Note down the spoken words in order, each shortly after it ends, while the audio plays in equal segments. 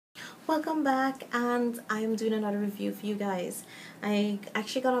Welcome back, and I'm doing another review for you guys. I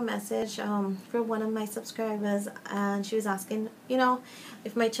actually got a message from one of my subscribers, and she was asking,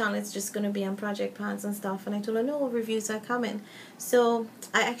 if my channel is just going to be on project pants and stuff, and I told her no, reviews are coming. So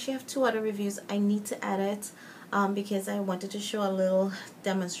I actually have two other reviews I need to edit because I wanted to show a little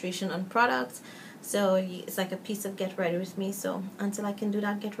demonstration on products. So it's like a piece of get ready with me. So until I can do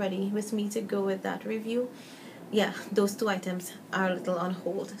that get ready with me to go with that review, yeah, those two items are a little on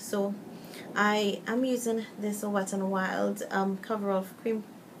hold. So I am using this Wet n Wild Coverall cream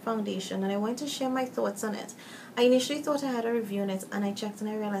foundation, and I want to share my thoughts on it. I initially thought I had a review on it, and I checked and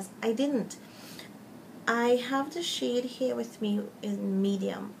I realized I didn't. I have the shade here with me in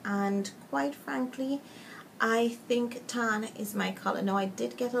medium, and quite frankly, I think tan is my color. Now I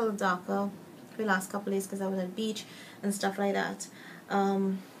did get a little darker for the last couple of days because I was at the beach and stuff like that.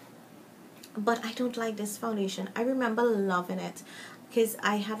 But I don't like this foundation. I remember loving it because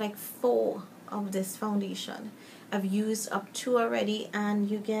I had like 4 of this foundation. I've used up 2 already,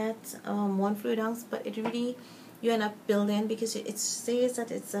 and you get 1 fluid ounce, but it really, you end up building because it says that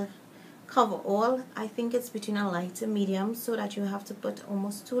it's a Coverall. I think it's between a light and medium, so that you have to put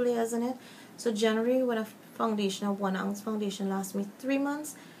almost 2 layers in it. So generally when a foundation, a 1 ounce foundation, lasts me 3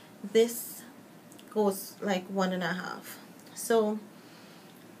 months, this goes like 1.5. So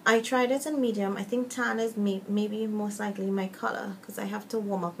I tried it in medium. I think tan is maybe most likely my color because I have to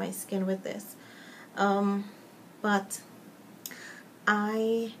warm up my skin with this. But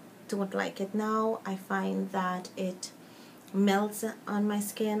I don't like it now. I find that it melts on my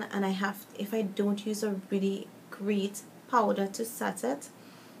skin, and if I don't use a really great powder to set it,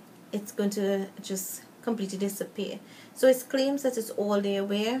 it's going to just completely disappear. So it claims that it's all day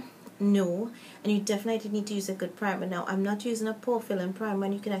wear. No, and you definitely need to use a good primer. Now I'm not using a pore filling primer,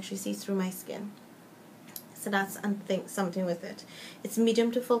 and you can actually see through my skin. So that's something with it. It's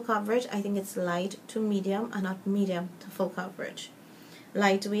medium to full coverage. I think it's light to medium and not medium to full coverage.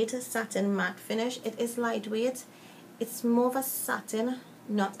 Lightweight satin matte finish. It is lightweight. It's more of a satin,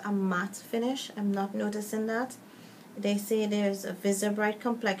 not a matte finish. I'm not noticing that. They say there's a Visa-Bright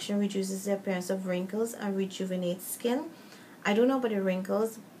complexion, reduces the appearance of wrinkles and rejuvenates skin. I don't know about the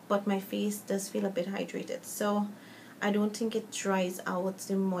wrinkles, but my face does feel a bit hydrated, so I don't think it dries out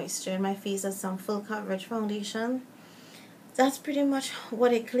the moisture in my face as some full coverage foundation. That's pretty much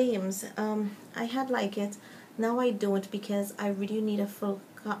what it claims. I had like it. Now I don't, because I really need a full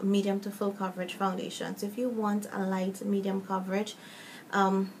medium to full coverage foundation. So if you want a light medium coverage,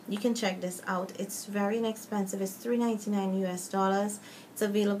 you can check this out. It's very inexpensive. It's $3.99 US. It's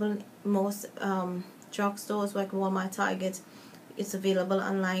available in most drugstores like Walmart, Target. It's available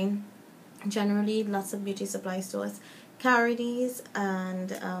online. Generally, lots of beauty supply stores carry these, and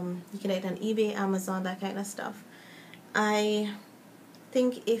you can get it on eBay, Amazon, that kind of stuff. I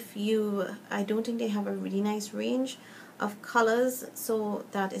don't think they have a really nice range of colors, so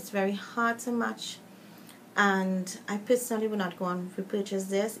that it's very hard to match. And I personally would not go and repurchase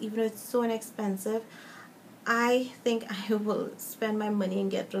this, even though it's so inexpensive. I think I will spend my money and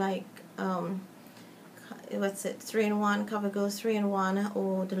get like what's it, 3-in-1, CoverGirl 3-in-1,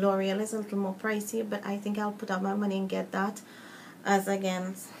 or the L'Oreal is a little more pricey, but I think I'll put up my money and get that, as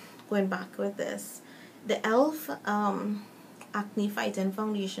again, going back with this. The e.l.f. Acne Fighting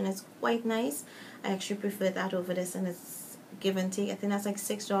Foundation is quite nice. I actually prefer that over this, and it's give and take. I think that's like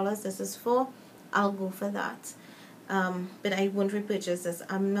 $6. This is $4. I'll go for that. But I won't repurchase this.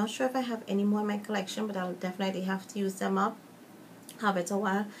 I'm not sure if I have any more in my collection, but I'll definitely have to use them up. Have it a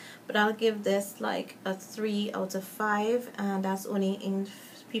while, but I'll give this like a 3 out of 5, and that's only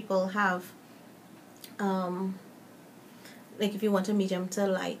if people have like if you want a medium to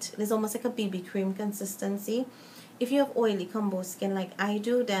light. It's almost like a BB cream consistency. If you have oily combo skin like I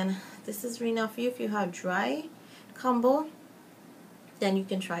do, then this is really not for you. If you have dry combo, then you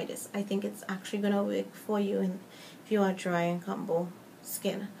can try this. I think it's actually gonna work for you, and if you are dry and combo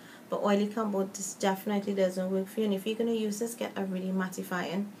skin. But oily combo, this definitely doesn't work for you. And if you're going to use this, get a really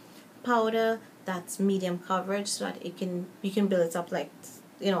mattifying powder that's medium coverage, so that you can build it up like,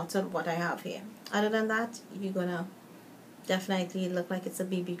 to what I have here. Other than that, you're going to definitely look like it's a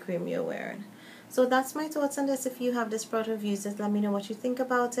BB cream you're wearing. So that's my thoughts on this. If you have this product, use it. Let me know what you think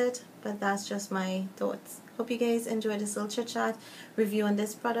about it. But that's just my thoughts. Hope you guys enjoyed this little chit chat review on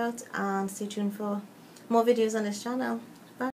this product, and stay tuned for more videos on this channel.